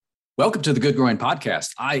Welcome to the Good Growing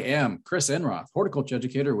Podcast. I am Chris Enroth, horticulture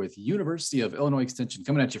educator with University of Illinois Extension,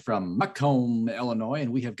 coming at you from Macomb, Illinois,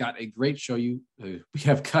 and we have got a great show you. We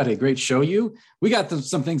got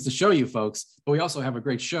some things to show you, folks, but we also have a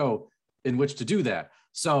great show in which to do that.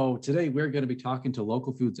 So today we're going to be talking to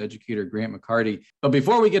local foods educator Grant McCarty. But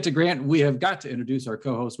before we get to Grant, we have got to introduce our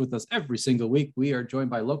co-host with us every single week. We are joined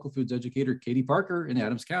by local foods educator Katie Parker in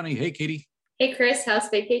Adams County. Hey, Katie. Hey, Chris. How's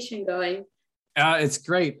vacation going? It's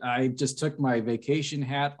great. I just took my vacation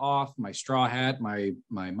hat off, my straw hat, my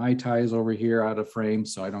Mai Tais over here out of frame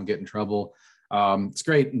so I don't get in trouble. It's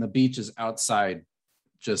great. And the beach is outside,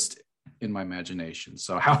 just in my imagination.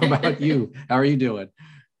 So how about you? How are you doing?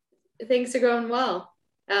 Things are going well.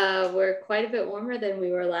 We're quite a bit warmer than we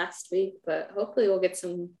were last week, but hopefully we'll get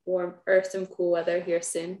some cool weather here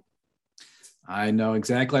soon. I know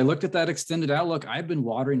exactly. I looked at that extended outlook. I've been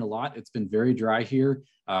watering a lot. It's been very dry here.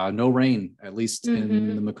 No rain, at least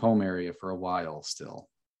in the Macomb area for a while still.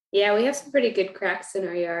 Yeah, we have some pretty good cracks in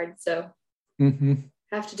our yard. So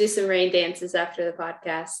have to do some rain dances after the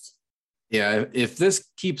podcast. Yeah, if this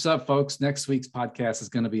keeps up, folks, next week's podcast is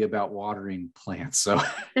going to be about watering plants. So,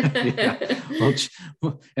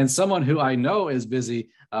 and someone who I know is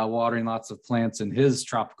busy watering lots of plants in his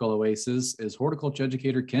tropical oasis is horticulture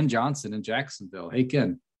educator Ken Johnson in Jacksonville. Hey,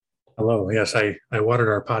 Ken. Hello. Yes, I watered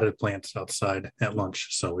our potted plants outside at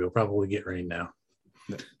lunch, so we'll probably get rain now.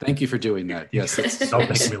 Thank you for doing that. Yes, I'll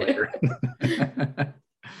miss me later.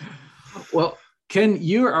 Well, Ken,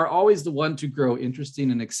 you are always the one to grow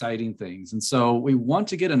interesting and exciting things. And so we want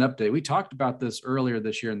to get an update. We talked about this earlier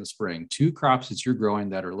this year in the spring, 2 crops that you're growing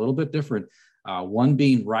that are a little bit different. One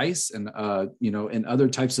being rice and, and other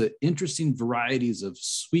types of interesting varieties of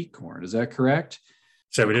sweet corn. Is that correct?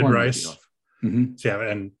 So we did rice. So yeah,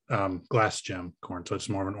 and glass gem corn. So it's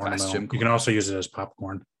more of an ornamental. You can also use it as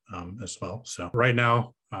popcorn as well. So right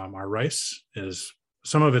now, our rice is,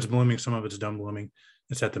 some of it's blooming, some of it's done blooming.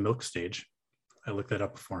 It's at the milk stage. I looked that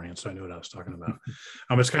up beforehand, so I knew what I was talking about.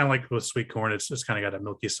 It's kind of like with sweet corn. It's kind of got a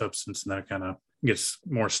milky substance, and then it kind of gets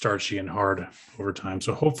more starchy and hard over time.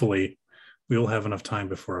 So hopefully we will have enough time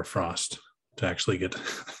before a frost to actually get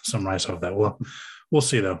some rice off that. We'll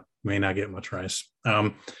see, though. We may not get much rice.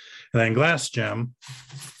 And then glass gem,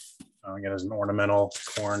 again, as an ornamental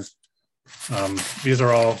corn. These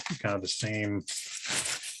are all kind of the same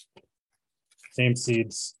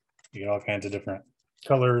seeds. You get all kinds of different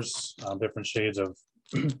colors, different shades of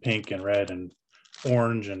pink and red and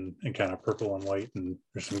orange and kind of purple and white, and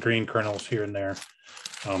there's some green kernels here and there.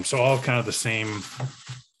 So all kind of the same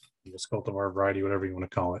cultivar variety, whatever you want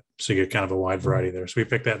to call it. So you get kind of a wide variety there. So we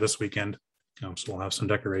picked that this weekend. So we'll have some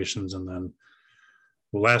decorations, and then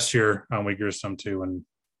last year we grew some too, and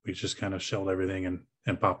we just kind of shelled everything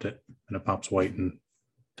and popped it, and it pops white and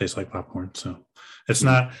tastes like popcorn. So it's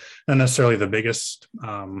not necessarily the biggest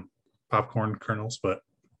popcorn kernels, but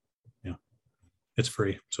it's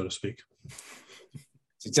free, so to speak.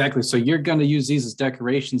 Exactly. So you're going to use these as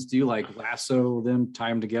decorations. Do you like lasso them, tie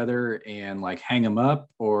them together, and like hang them up,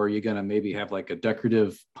 or are you going to maybe have like a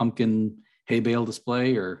decorative pumpkin hay bale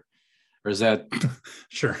display, or is that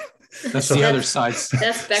sure? That's the other side.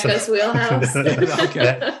 That's Becca's wheelhouse.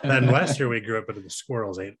 Okay. Then last year we grew up with the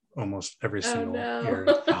squirrels ate almost every single year.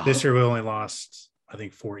 This year we only lost, I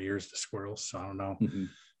think, 4 ears to squirrels. So I don't know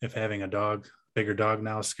if having a bigger dog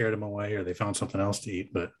now scared them away, or they found something else to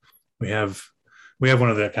eat. But we have one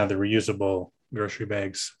of the kind of the reusable grocery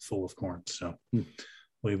bags full of corn. So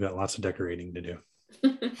we've got lots of decorating to do.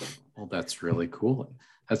 Well, that's really cool.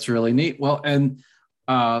 That's really neat. Well, and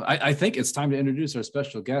I think it's time to introduce our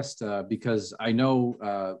special guest because I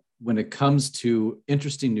know when it comes to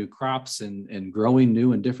interesting new crops and growing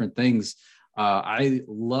new and different things, I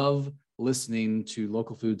love listening to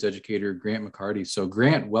local foods educator Grant McCarty. So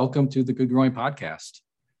Grant, welcome to the Good Growing Podcast.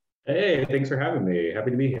 Hey, thanks for having me.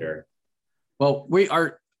 Happy to be here. Well, we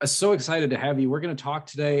are so excited to have you. We're going to talk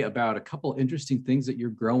today about a couple interesting things that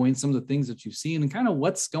you're growing, some of the things that you've seen, and kind of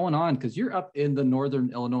what's going on, because you're up in the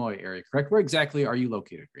northern Illinois area, correct? Where exactly are you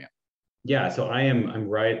located, Grant? Yeah, so I'm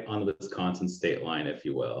right on the Wisconsin state line, if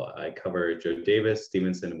you will. I cover Joe Davis,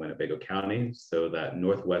 Stevenson, and Winnebago County. So that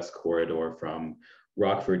northwest corridor from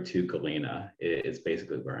Rockford to Galena is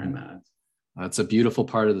basically where I'm at. That's a beautiful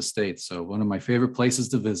part of the state. So one of my favorite places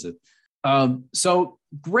to visit. So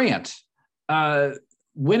Grant,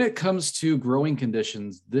 when it comes to growing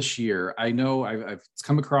conditions this year, I know I've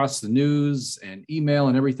come across the news and email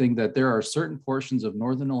and everything that there are certain portions of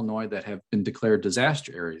northern Illinois that have been declared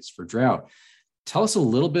disaster areas for drought. Tell us a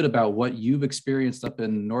little bit about what you've experienced up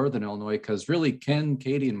in northern Illinois, because really Ken,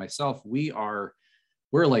 Katie, and myself, we're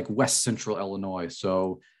like West Central Illinois.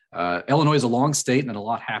 So Illinois is a long state and a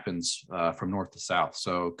lot happens from north to south.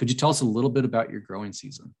 So could you tell us a little bit about your growing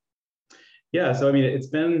season? Yeah, so I mean, it's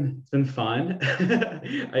been fun.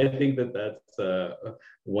 I think that's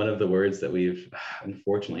one of the words that we've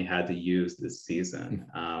unfortunately had to use this season.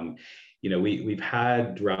 We've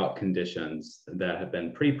had drought conditions that have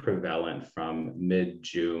been pretty prevalent from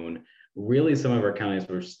mid-June. Really, some of our counties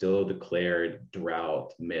were still declared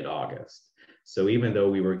drought mid-August. So even though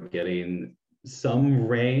we were getting some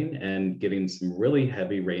rain and getting some really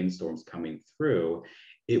heavy rainstorms coming through,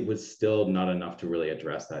 it was still not enough to really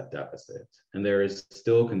address that deficit. And there is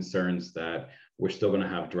still concerns that we're still going to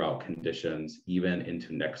have drought conditions even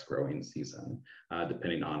into next growing season,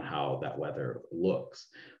 depending on how that weather looks.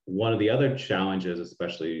 One of the other challenges,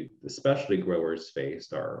 especially growers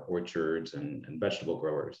faced, our orchards and vegetable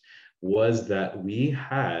growers, was that we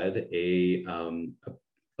had a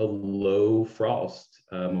low frost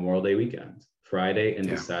Memorial Day weekend. Friday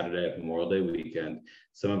into Saturday, Memorial Day weekend,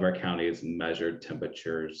 some of our counties measured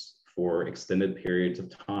temperatures for extended periods of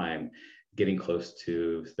time, getting close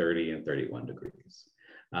to 30 and 31 degrees.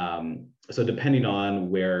 So depending on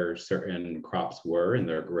where certain crops were in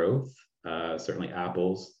their growth, certainly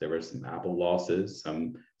apples, there were some apple losses,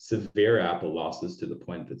 some severe apple losses to the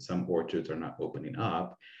point that some orchards are not opening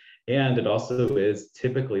up. And it also is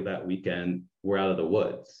typically that weekend, we're out of the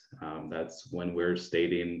woods. That's when we're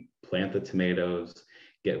stating, plant the tomatoes,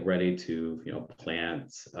 get ready to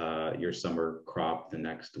plant your summer crop the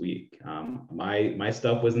next week. My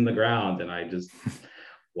stuff was in the ground and I just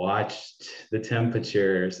watched the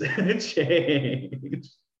temperatures change.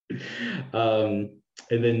 And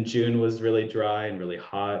then June was really dry and really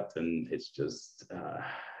hot, and it's just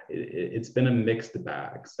it's been a mixed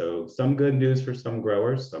bag. So some good news for some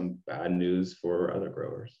growers, some bad news for other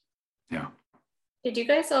growers. Yeah. Did you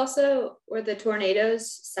guys were the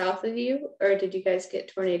tornadoes south of you, or did you guys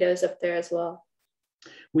get tornadoes up there as well?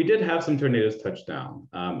 We did have some tornadoes touch down.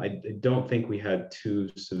 I don't think we had too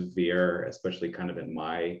severe, especially kind of in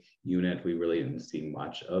my unit, we really didn't see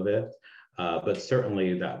much of it. But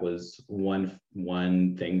certainly that was one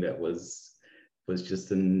thing that was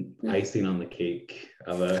just an icing on the cake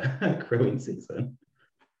of a growing season.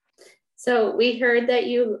 So we heard that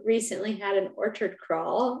you recently had an orchard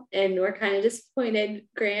crawl, and we're kind of disappointed,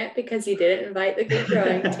 Grant, because you didn't invite the good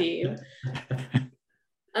growing team.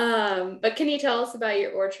 But can you tell us about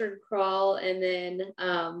your orchard crawl, and then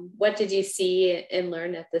what did you see and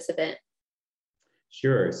learn at this event?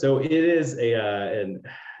 Sure. So it is an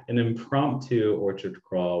impromptu orchard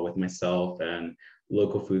crawl with myself and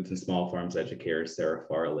local foods and small farms educator, Sarah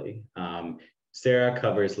Farley. Sarah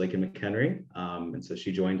covers Lake and McHenry, and so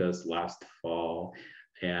she joined us last fall.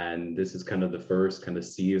 And this is kind of the first kind of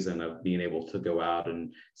season of being able to go out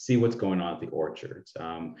and see what's going on at the orchards.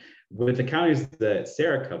 With the counties that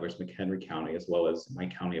Sarah covers, McHenry County, as well as my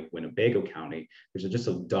county of Winnebago County, there's just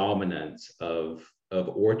a dominance of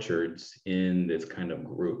orchards in this kind of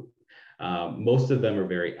group. Most of them are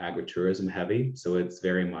very agritourism heavy. So it's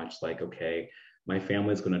very much like, okay, my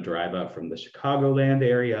family's going to drive up from the Chicagoland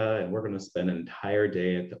area and we're going to spend an entire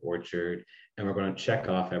day at the orchard and we're going to check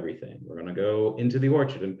off everything. We're going to go into the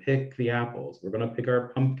orchard and pick the apples. We're going to pick our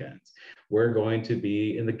pumpkins. We're going to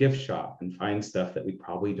be in the gift shop and find stuff that we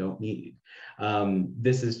probably don't need.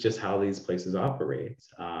 This is just how these places operate.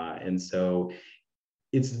 And so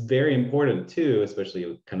it's very important too,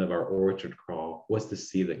 especially kind of our orchard crawl, was to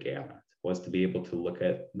see the gamut, was to be able to look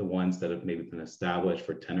at the ones that have maybe been established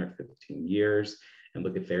for 10 or 15 years and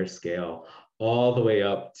look at their scale, all the way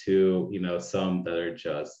up to, some that are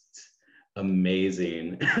just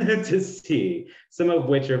amazing to see, some of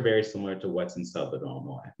which are very similar to what's in Southern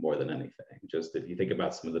Illinois more than anything. Just if you think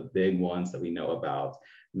about some of the big ones that we know about,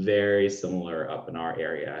 very similar up in our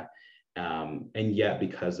area. And yet,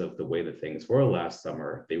 because of the way that things were last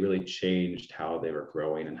summer, they really changed how they were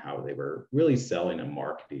growing and how they were really selling and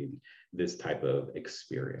marketing this type of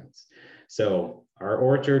experience. So our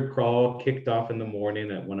orchard crawl kicked off in the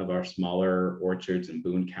morning at one of our smaller orchards in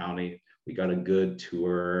Boone County. We got a good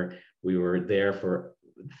tour. We were there for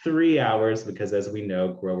 3 hours because, as we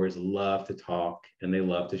know, growers love to talk and they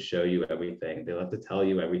love to show you everything. They love to tell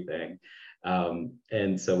you everything.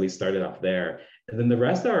 And so we started off there. And then the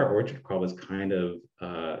rest of our orchard crawl was kind of,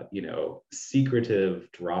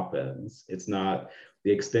 secretive drop-ins. It's not,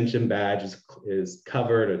 the extension badge is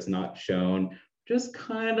covered, it's not shown, just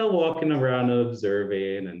kind of walking around and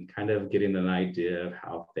observing and kind of getting an idea of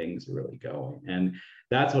how things are really going. And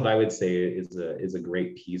that's what I would say is a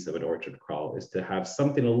great piece of an orchard crawl, is to have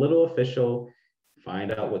something a little official,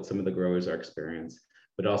 find out what some of the growers are experiencing,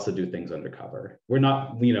 but also do things undercover. We're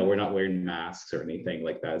not wearing masks or anything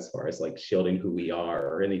like that as far as like shielding who we are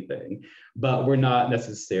or anything, but we're not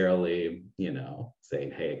necessarily,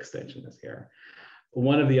 saying, hey, Extension is here.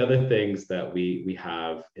 One of the other things that we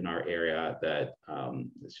have in our area that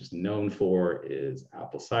is just known for is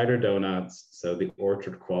apple cider donuts. So the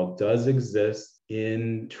orchard crawl does exist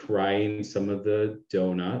in trying some of the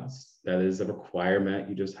donuts. That is a requirement.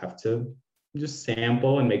 You just have to just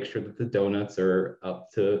sample and make sure that the donuts are up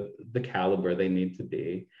to the caliber they need to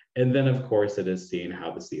be. And then, of course, it is seeing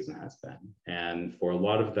how the season has been. And for a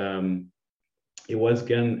lot of them, it was,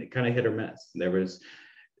 again, kind of hit or miss.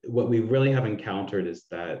 What we really have encountered is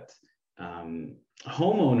that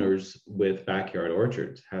homeowners with backyard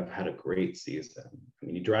orchards have had a great season. I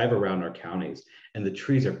mean, you drive around our counties and the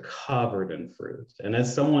trees are covered in fruit. And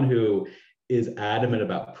as someone who is adamant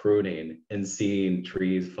about pruning and seeing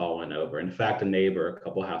trees falling over, in fact, a neighbor a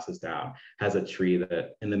couple houses down has a tree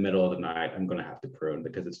that in the middle of the night, I'm going to have to prune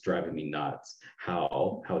because it's driving me nuts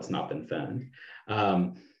how it's not been thinned.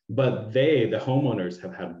 But the homeowners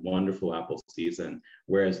have had wonderful apple season,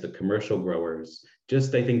 whereas the commercial growers,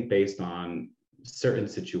 just I think based on certain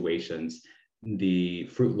situations, the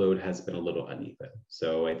fruit load has been a little uneven.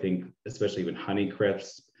 So I think especially even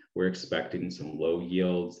Honeycrisp, we're expecting some low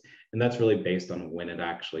yields. And that's really based on when it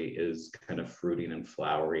actually is kind of fruiting and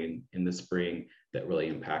flowering in the spring that really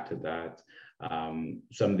impacted that.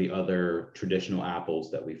 Some of the other traditional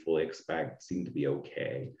apples that we fully expect seem to be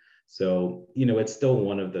okay. So, it's still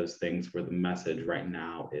one of those things where the message right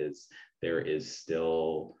now is there is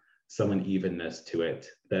still some unevenness to it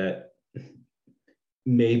that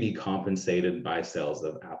may be compensated by sales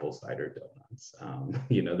of apple cider donuts.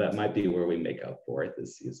 That might be where we make up for it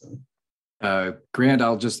this season. Grant,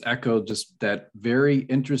 I'll just echo just that very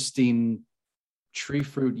interesting tree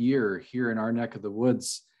fruit year here in our neck of the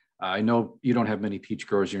woods. I know you don't have many peach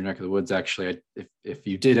growers in your neck of the woods. Actually, if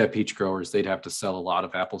you did have peach growers, they'd have to sell a lot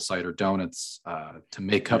of apple cider donuts to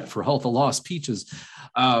make up for all the lost peaches.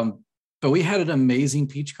 But we had an amazing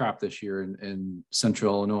peach crop this year in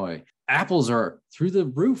Central Illinois. Apples are through the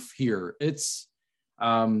roof here. It's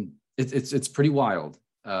pretty wild.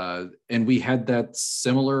 And we had that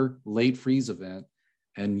similar late freeze event,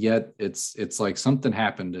 and yet it's like something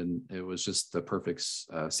happened, and it was just the perfect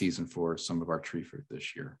season for some of our tree fruit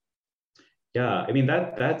this year. Yeah, I mean,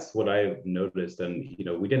 that's what I've noticed. And,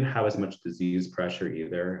 we didn't have as much disease pressure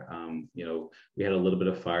either. We had a little bit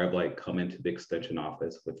of fire blight come into the extension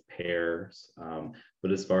office with pears.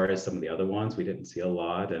 But as far as some of the other ones, we didn't see a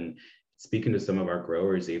lot. And speaking to some of our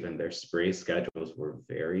growers, even their spray schedules were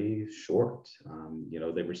very short.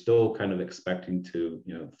 They were still kind of expecting to,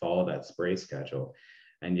 follow that spray schedule.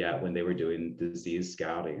 And yet when they were doing disease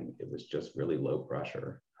scouting, it was just really low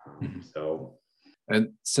pressure.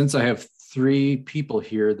 And since I have 3 people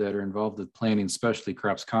here that are involved with planning Specialty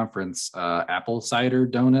Crops Conference, apple cider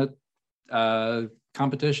donut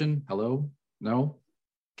competition. Hello? No?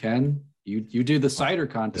 Ken? You do the cider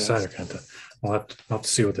contest. The cider contest. I'll have to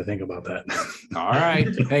see what they think about that. All right.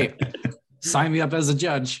 Hey, sign me up as a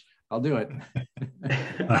judge. I'll do it.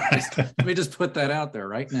 Let me just put that out there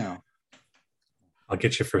right now. I'll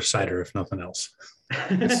get you for cider if nothing else.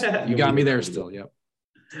 You got me there still. Yep.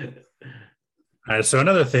 All right. So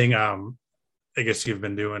another thing I guess you've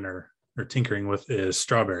been doing or tinkering with is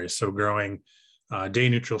strawberries. So growing day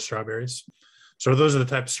neutral strawberries. So those are the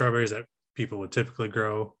type of strawberries that people would typically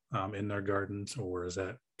grow in their gardens, or is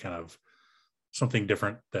that kind of something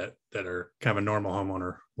different that are kind of a normal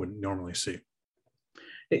homeowner would normally see?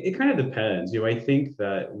 It kind of depends. I think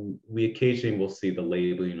that we occasionally will see the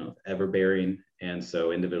labeling of everbearing. And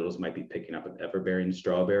so individuals might be picking up an everbearing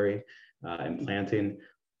strawberry and planting.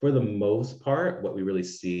 For the most part, what we really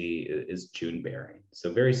see is June bearing.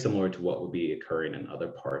 So very similar to what would be occurring in other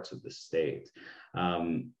parts of the state.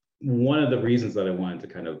 One of the reasons that I wanted to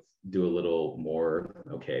kind of do a little more,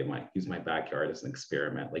 use my backyard as an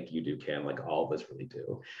experiment like you do, Ken, like all of us really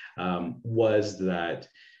do, was that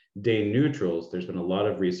day neutrals, there's been a lot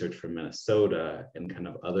of research from Minnesota and kind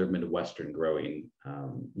of other Midwestern growing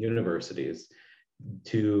universities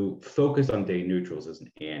to focus on day neutrals as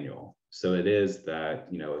an annual. So it is that,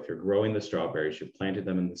 if you're growing the strawberries, you've planted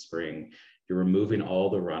them in the spring, you're removing all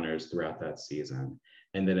the runners throughout that season.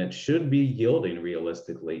 And then it should be yielding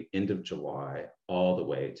realistically end of July all the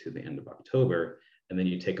way to the end of October. And then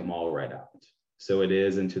you take them all right out. So it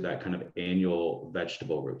is into that kind of annual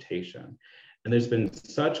vegetable rotation. And there's been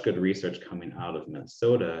such good research coming out of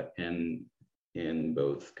Minnesota in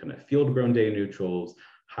both kind of field grown day neutrals,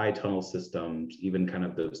 high tunnel systems, even kind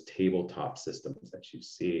of those tabletop systems that you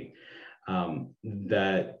see,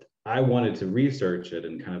 that I wanted to research it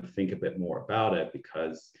and kind of think a bit more about it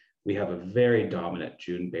because we have a very dominant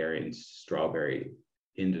June-bearing and strawberry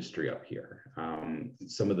industry up here.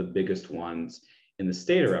 Some of the biggest ones in the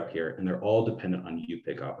state are up here, and they're all dependent on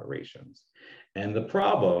UPIC operations. And the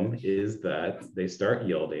problem is that they start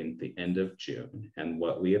yielding the end of June. And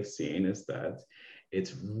what we have seen is that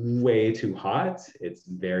it's way too hot, it's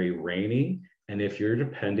very rainy. And if you're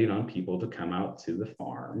depending on people to come out to the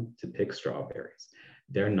farm to pick strawberries,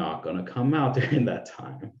 they're not going to come out during that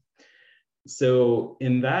time. So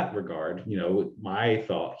in that regard, my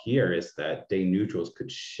thought here is that day neutrals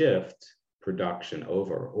could shift production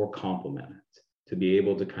over or complement it to be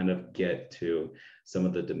able to kind of get to some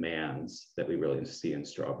of the demands that we really see in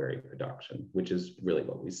strawberry production, which is really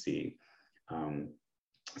what we see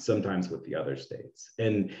sometimes with the other states.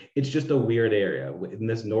 And it's just a weird area. In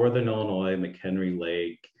this northern Illinois, McHenry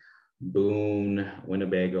Lake, Boone,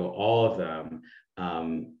 Winnebago, all of them,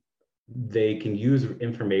 they can use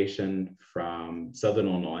information from Southern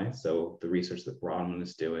Illinois. So the research that Bronwyn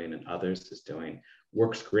is doing and others is doing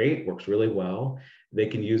works great, works really well. They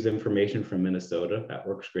can use information from Minnesota. That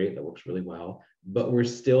works great, that works really well. But we're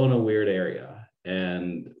still in a weird area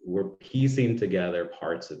and we're piecing together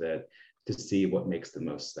parts of it to see what makes the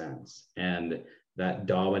most sense. And that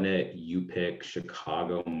dominant UPIC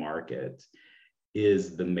Chicago market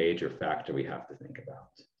is the major factor we have to think about.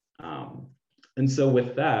 And so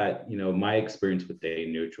with that, my experience with day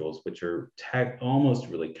neutrals, which are almost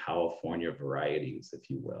really California varieties, if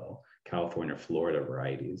you will, California, Florida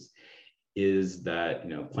varieties, is that,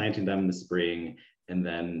 planting them in the spring, and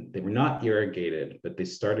then they were not irrigated, but they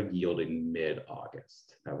started yielding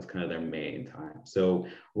mid-August. That was kind of their main time. So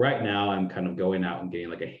right now I'm kind of going out and getting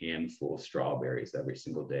like a handful of strawberries every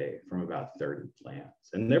single day from about 30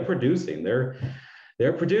 plants, and they're producing,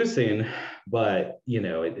 but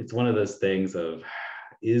it's one of those things of,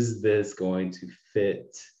 is this going to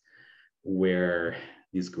fit where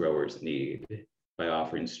these growers need by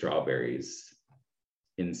offering strawberries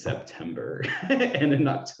in September and in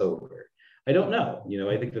October? I don't know.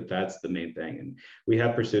 I think that that's the main thing. And we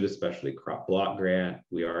have pursued a specialty crop block grant.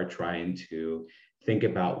 We are trying to think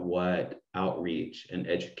about what outreach and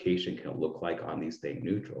education can look like on these day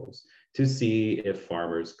neutrals to see if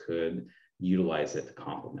farmers could utilize it to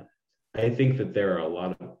complement it. I think that there are a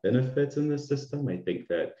lot of benefits in this system. I think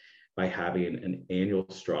that by having an annual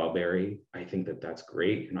strawberry, I think that that's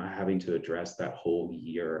great. You're not having to address that whole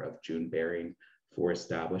year of June bearing for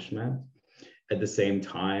establishment. At the same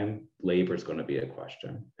time, labor is going to be a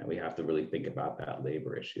question, and we have to really think about that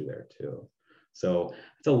labor issue there too. So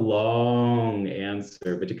it's a long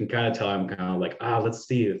answer, but you can kind of tell I'm kind of like, let's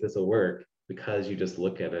see if this will work, because you just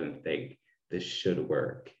look at it and think this should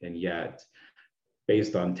work. And yet,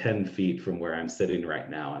 based on 10 feet from where I'm sitting right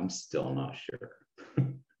now, I'm still not sure.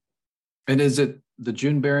 And is it the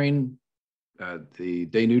June bearing, the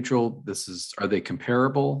day neutral? Are they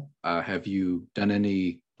comparable? Have you done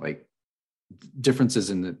any differences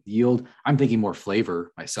in the yield? I'm thinking more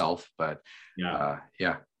flavor myself, but yeah.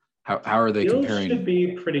 How are they comparing? Should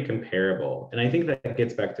be pretty comparable. And I think that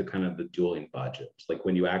gets back to kind of the dueling budgets, like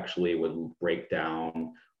when you actually would break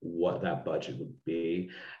down what that budget would be.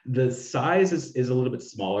 The size is a little bit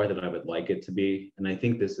smaller than I would like it to be. And I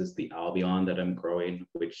think this is the Albion that I'm growing,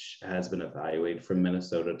 which has been evaluated from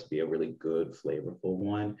Minnesota to be a really good, flavorful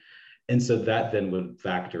one. And so that then would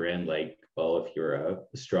factor in if you're a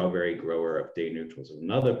strawberry grower of day neutrals in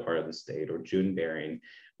another part of the state, or June bearing,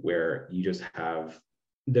 where you just have,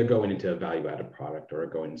 they're going into a value-added product or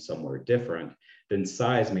going somewhere different, then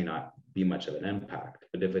size may not be much of an impact.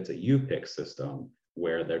 But if it's a UPIC system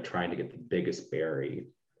where they're trying to get the biggest berry,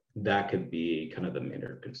 that could be kind of the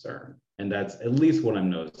major concern. And that's at least what I'm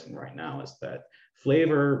noticing right now, is that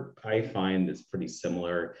flavor, I find, is pretty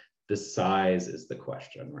similar. The size is the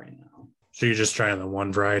question right now. So you're just trying the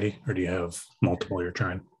one variety, or do you have multiple you're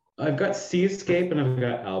trying? I've got Seascape and I've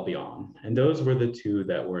got Albion, and those were the two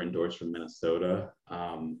that were endorsed from Minnesota.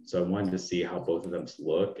 So I wanted to see how both of them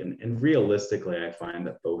look, and realistically, I find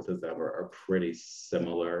that both of them are pretty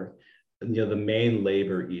similar. And, the main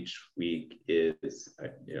labor each week is,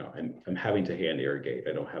 I'm having to hand irrigate.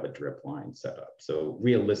 I don't have a drip line set up. So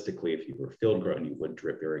realistically, if you were field grown, you would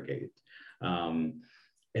drip irrigate.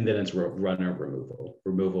 And then it's runner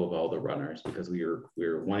removal of all the runners, because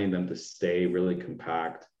we're wanting them to stay really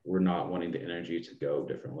compact. We're not wanting the energy to go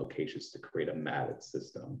different locations to create a matted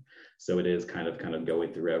system. So it is kind of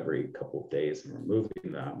going through every couple of days and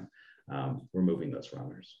removing them, removing those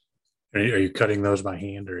runners. Are you cutting those by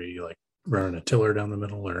hand, or are you running a tiller down the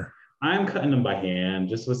middle, or? I'm cutting them by hand,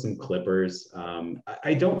 just with some clippers.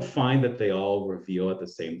 I don't find that they all reveal at the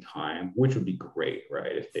same time, which would be great,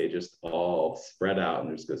 right? If they just all spread out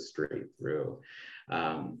and just go straight through.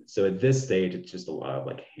 So at this stage, it's just a lot of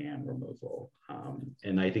like hand removal.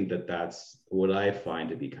 And I think that that's what I find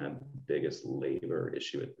to be kind of the biggest labor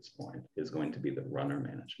issue at this point, is going to be the runner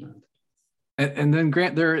management. And then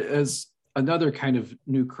Grant, there is another kind of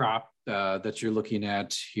new crop that you're looking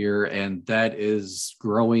at here, and that is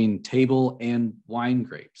growing table and wine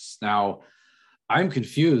grapes. Now, I'm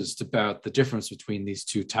confused about the difference between these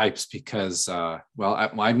two types because, I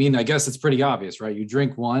mean, I guess it's pretty obvious, right? You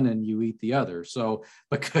drink one and you eat the other. So,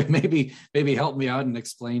 but could maybe help me out and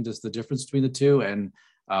explain just the difference between the two, and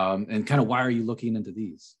kind of why are you looking into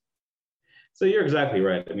these? So you're exactly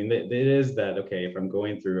right. I mean, it is that, okay, if I'm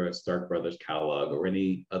going through a Stark Brothers catalog or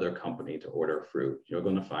any other company to order fruit, you're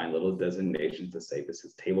going to find little designations to say this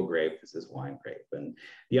is table grape, this is wine grape. And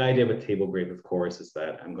the idea with table grape, of course, is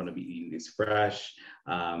that I'm going to be eating these fresh.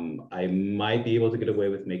 I might be able to get away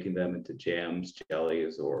with making them into jams,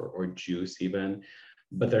 jellies, or juice even,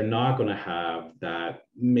 but they're not going to have that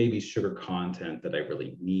maybe sugar content that I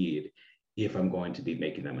really need if I'm going to be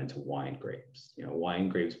making them into wine grapes. You know, wine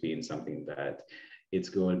grapes being something that it's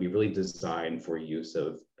going to be really designed for use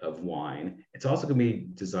of wine. It's also going to be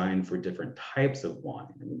designed for different types of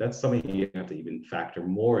wine. I mean, that's something you have to even factor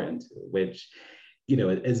more into, which, you know,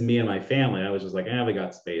 as me and my family, I was just like, we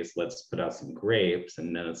got space, let's put out some grapes.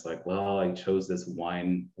 And then it's like, well, I chose this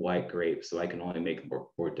white grape, so I can only make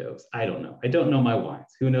Bordeaux. I don't know. I don't know my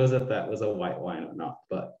wines. Who knows if that was a white wine or not,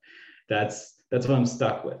 but that's what I'm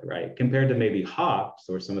stuck with, right? Compared to maybe hops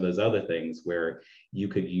or some of those other things where you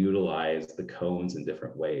could utilize the cones in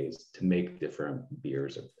different ways to make different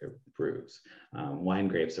beers or brews. Wine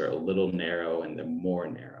grapes are a little narrow and they're more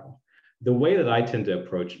narrow. The way that I tend to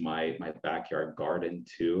approach my backyard garden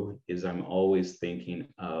too is I'm always thinking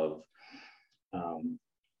of,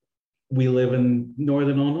 we live in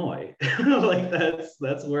Northern Illinois. Like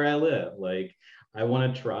that's where I live. Like, I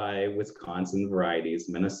want to try Wisconsin varieties,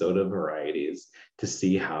 Minnesota varieties to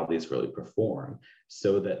see how these really perform,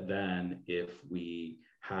 so that then if we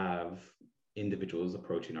have individuals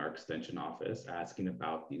approaching our extension office asking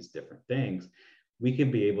about these different things, we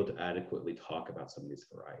can be able to adequately talk about some of these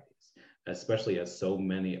varieties, especially as so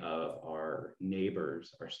many of our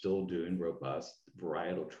neighbors are still doing robust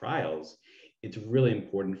varietal trials. It's really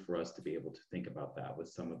important for us to be able to think about that with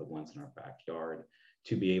some of the ones in our backyard,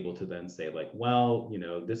 to be able to then say like, well, you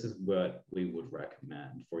know, this is what we would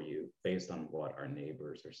recommend for you based on what our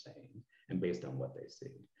neighbors are saying and based on what they see.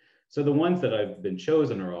 So the ones that have been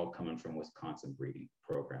chosen are all coming from Wisconsin breeding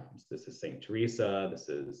programs. This is St. Teresa, this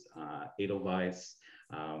is Edelweiss.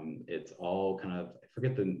 It's all kind of, I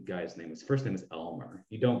forget the guy's name. His first name is Elmer.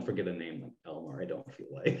 You don't forget a name like Elmer, I don't feel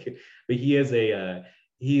like. But he is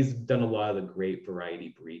he's done a lot of the grape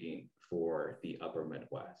variety breeding for the upper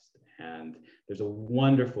Midwest. And there's a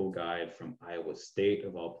wonderful guide from Iowa State,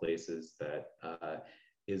 of all places, that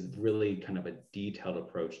is really kind of a detailed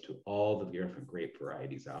approach to all the different grape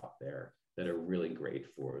varieties out there that are really great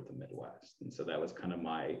for the Midwest. And so that was kind of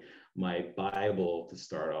my Bible to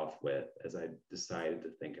start off with as I decided to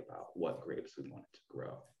think about what grapes we wanted to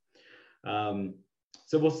grow.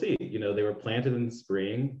 So we'll see, you know, they were planted in the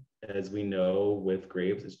spring. As we know, with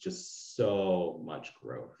grapes, it's just so much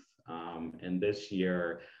growth. And this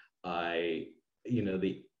year,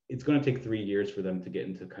 it's going to take 3 years for them to get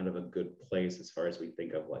into kind of a good place as far as we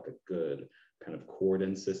think of like a good kind of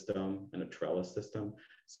cordon system and a trellis system.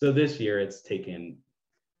 So this year it's taken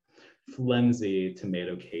flimsy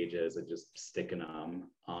tomato cages and just sticking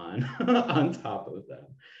them on on top of them.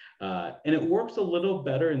 And it works a little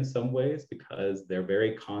better in some ways because they're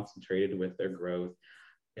very concentrated with their growth,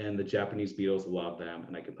 and the Japanese beetles love them,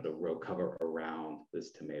 and I can put a row cover around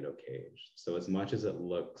this tomato cage. So as much as it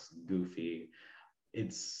looks goofy,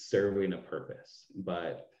 it's serving a purpose.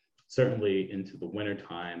 But certainly into the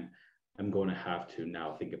wintertime, I'm going to have to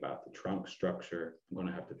now think about the trunk structure. I'm going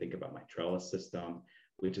to have to think about my trellis system,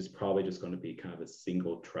 which is probably just going to be kind of a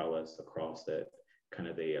single trellis across it, kind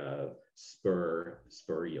of a spur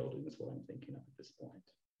yielding is what I'm thinking of at this point.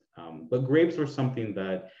 But grapes were something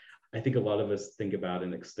that I think a lot of us think about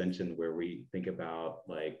in extension, where we think about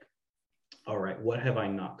like, all right, what have I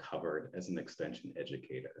not covered as an extension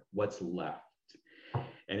educator? What's left?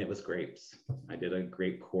 And it was grapes. I did a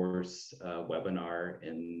grape course webinar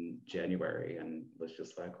in January and was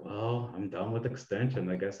just like, well, I'm done with extension.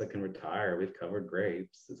 I guess I can retire. We've covered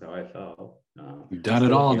grapes, is how I felt. You've done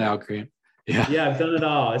it all now, Grant. Yeah, I've done it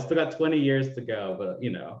all. I still got 20 years to go, but you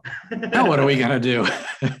know. Now what are we gonna do?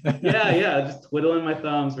 yeah, just twiddling my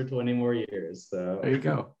thumbs for 20 more years. So there you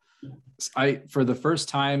go. for the first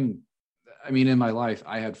time, I mean, in my life,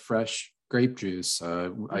 I had fresh grape juice.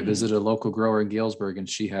 I visited a local grower in Galesburg, and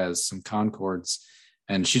she has some Concords,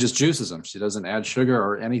 and she just juices them. She doesn't add sugar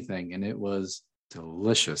or anything, and it was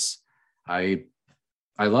delicious. I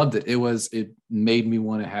loved it. It made me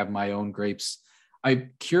want to have my own grapes.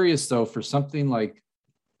 I'm curious though, for something like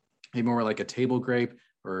maybe more like a table grape,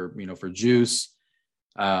 or for juice.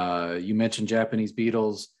 You mentioned Japanese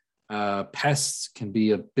beetles. Pests can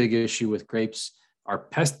be a big issue with grapes.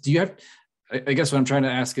 I guess what I'm trying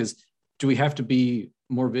to ask is, do we have to be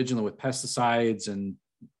more vigilant with pesticides and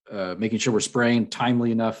making sure we're spraying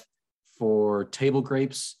timely enough for table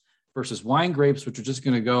grapes versus wine grapes, which are just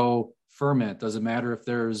going to go ferment? Doesn't matter if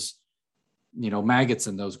there's, maggots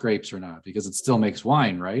in those grapes or not, because it still makes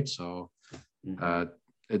wine, right? So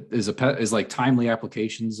is like timely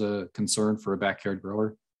applications a concern for a backyard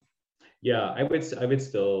grower? Yeah, I would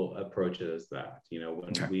still approach it as that.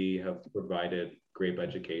 When we have provided grape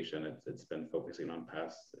education, it's been focusing on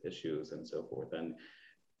pest issues and so forth. And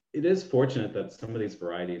it is fortunate that some of these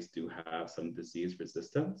varieties do have some disease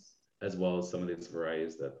resistance, as well as some of these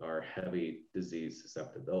varieties that are heavy disease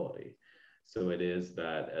susceptibility. So it is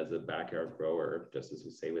that as a backyard grower, just as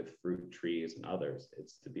we say with fruit trees and others,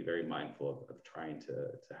 it's to be very mindful of trying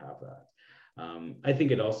to have that. I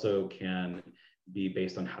think it also can be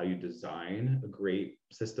based on how you design a grape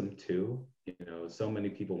system too. So many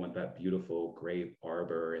people want that beautiful grape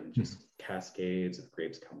arbor and just cascades of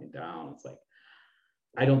grapes coming down. It's like,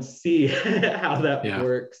 I don't see how that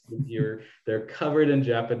works. They're covered in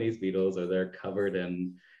Japanese beetles, or they're covered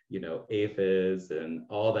in, aphids and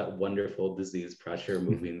all that wonderful disease pressure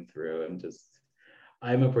moving through.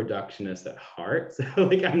 I'm a productionist at heart. So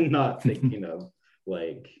I'm not thinking of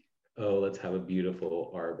oh, let's have a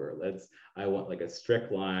beautiful arbor. I want like a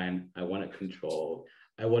strict line. I want it controlled.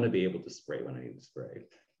 I want to be able to spray when I need to spray.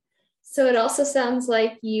 So it also sounds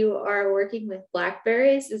like you are working with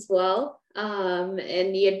blackberries as well.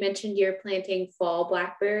 And you had mentioned you're planting fall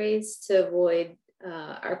blackberries to avoid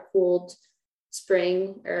our cold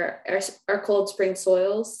spring or our cold spring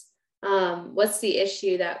soils. What's the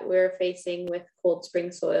issue that we're facing with cold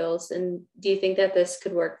spring soils? And do you think that this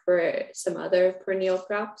could work for some other perennial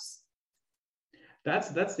crops?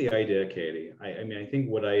 That's the idea, Katie. I mean, I think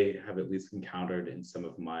what I have at least encountered in some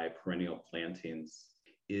of my perennial plantings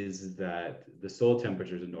is that the soil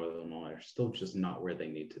temperatures in Northern Illinois are still just not where they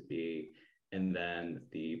need to be. And then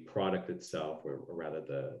the product itself, or rather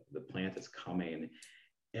the plant is coming,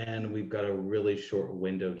 and we've got a really short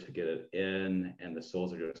window to get it in, and the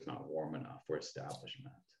soils are just not warm enough for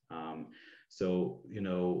establishment. So,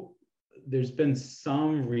 there's been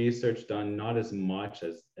some research done, not as much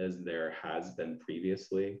as there has been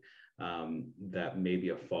previously, that maybe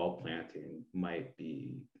a fall planting might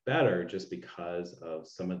be better just because of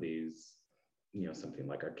some of these, something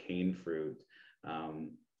like our cane fruit.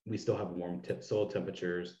 We still have warm soil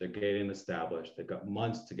temperatures. They're getting established. They've got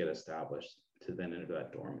months to get established to then enter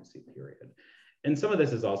that dormancy period. And some of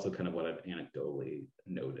this is also kind of what I've anecdotally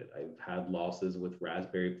noted. I've had losses with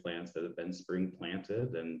raspberry plants that have been spring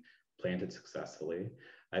planted and planted successfully.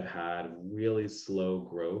 I've had really slow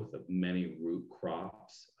growth of many root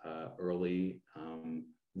crops early,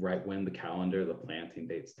 right when the planting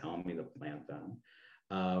dates tell me to plant them.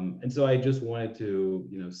 And so I just wanted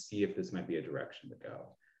to, see if this might be a direction to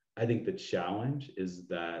go. I think the challenge is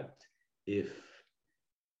that if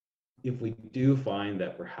we do find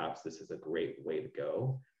that perhaps this is a great way to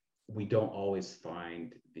go, we don't always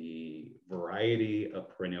find the variety of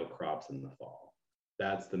perennial crops in the fall.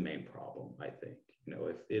 That's the main problem, I think.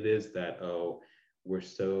 If it is that,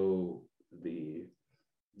 the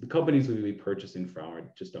companies we would be purchasing from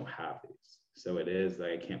just don't have these. So it is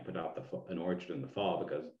that I can't put out an orchard in the fall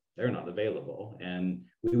because they're not available. And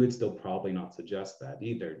we would still probably not suggest that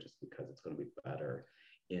either, just because it's going to be better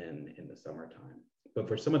in the summertime. But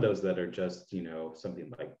for some of those that are just,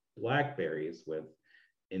 something like blackberries with,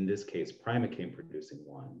 in this case, primocane producing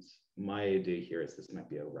ones, my idea here is this might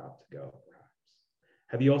be a route to go, perhaps.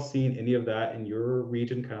 Have you all seen any of that in your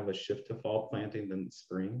region, kind of a shift to fall planting than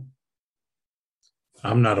spring?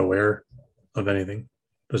 I'm not aware of anything.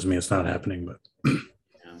 Doesn't mean it's not happening, but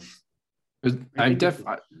I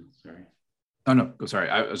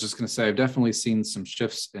was just going to say, I've definitely seen some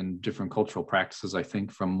shifts in different cultural practices, I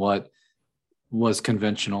think, from what was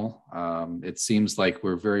conventional. It seems like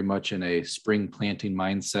we're very much in a spring planting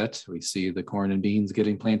mindset. We see the corn and beans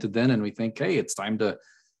getting planted then, and we think, hey, it's time to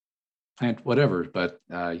plant whatever. But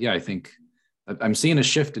I think I'm seeing a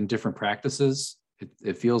shift in different practices.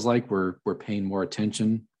 It feels like we're paying more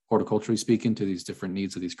attention, horticulturally speaking, to these different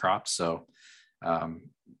needs of these crops. So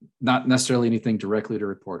Not necessarily anything directly to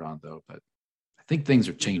report on, though, but I think things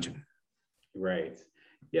are changing. Right.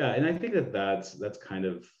 Yeah. And I think that's kind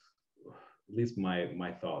of, at least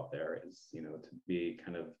my thought there is, to be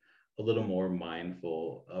kind of a little more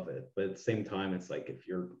mindful of it. But at the same time, it's like, if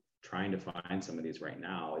you're trying to find some of these right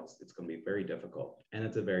now, it's going to be very difficult. And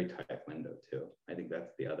it's a very tight window too. I think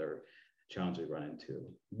that's the other challenge we run into.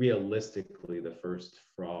 Realistically, the first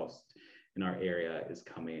frost in our area is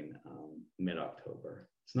coming mid-October.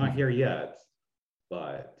 It's not here yet,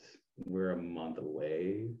 but we're a month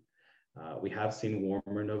away. We have seen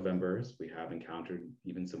warmer Novembers. We have encountered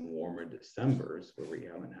even some warmer Decembers where we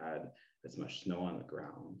haven't had as much snow on the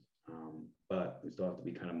ground. But we still have to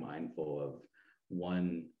be kind of mindful of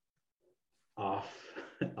one off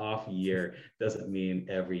year doesn't mean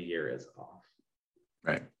every year is off.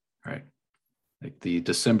 Right. Like the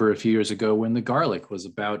December a few years ago when the garlic was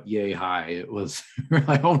about yay high, it was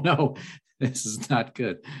like, oh no, this is not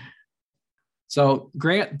good. So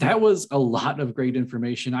Grant, that was a lot of great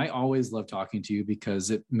information. I always love talking to you because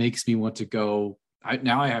it makes me want to go.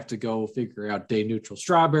 Now I have to go figure out day neutral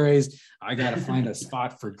strawberries. I got to find a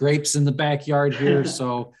spot for grapes in the backyard here.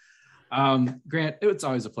 So Grant, it's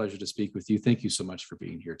always a pleasure to speak with you. Thank you so much for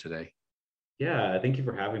being here today. Yeah, thank you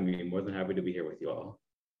for having me. More than happy to be here with you all.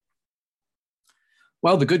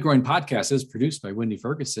 Well, the Good Growing Podcast is produced by Wendy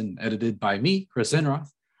Ferguson, edited by me, Chris Enroth.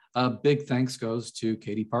 A big thanks goes to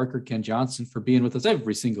Katie Parker, Ken Johnson for being with us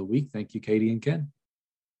every single week. Thank you, Katie and Ken.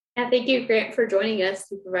 Yeah, thank you, Grant, for joining us.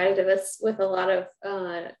 You provided us with a lot of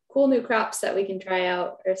cool new crops that we can try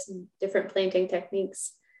out, or some different planting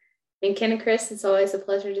techniques. And Ken and Chris, it's always a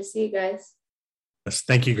pleasure to see you guys. Yes,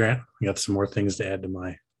 thank you, Grant. We got some more things to add to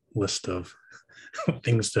my list of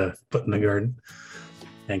things to put in the garden.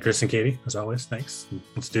 And Chris and Katie, as always, thanks.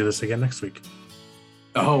 Let's do this again next week.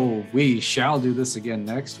 Oh, we shall do this again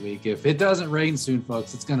next week. If it doesn't rain soon,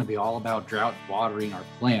 folks, it's going to be all about drought watering our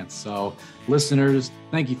plants. So listeners,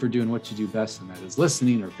 thank you for doing what you do best, and that is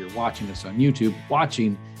listening, or if you're watching us on YouTube,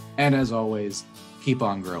 watching. And as always, keep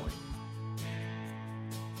on growing.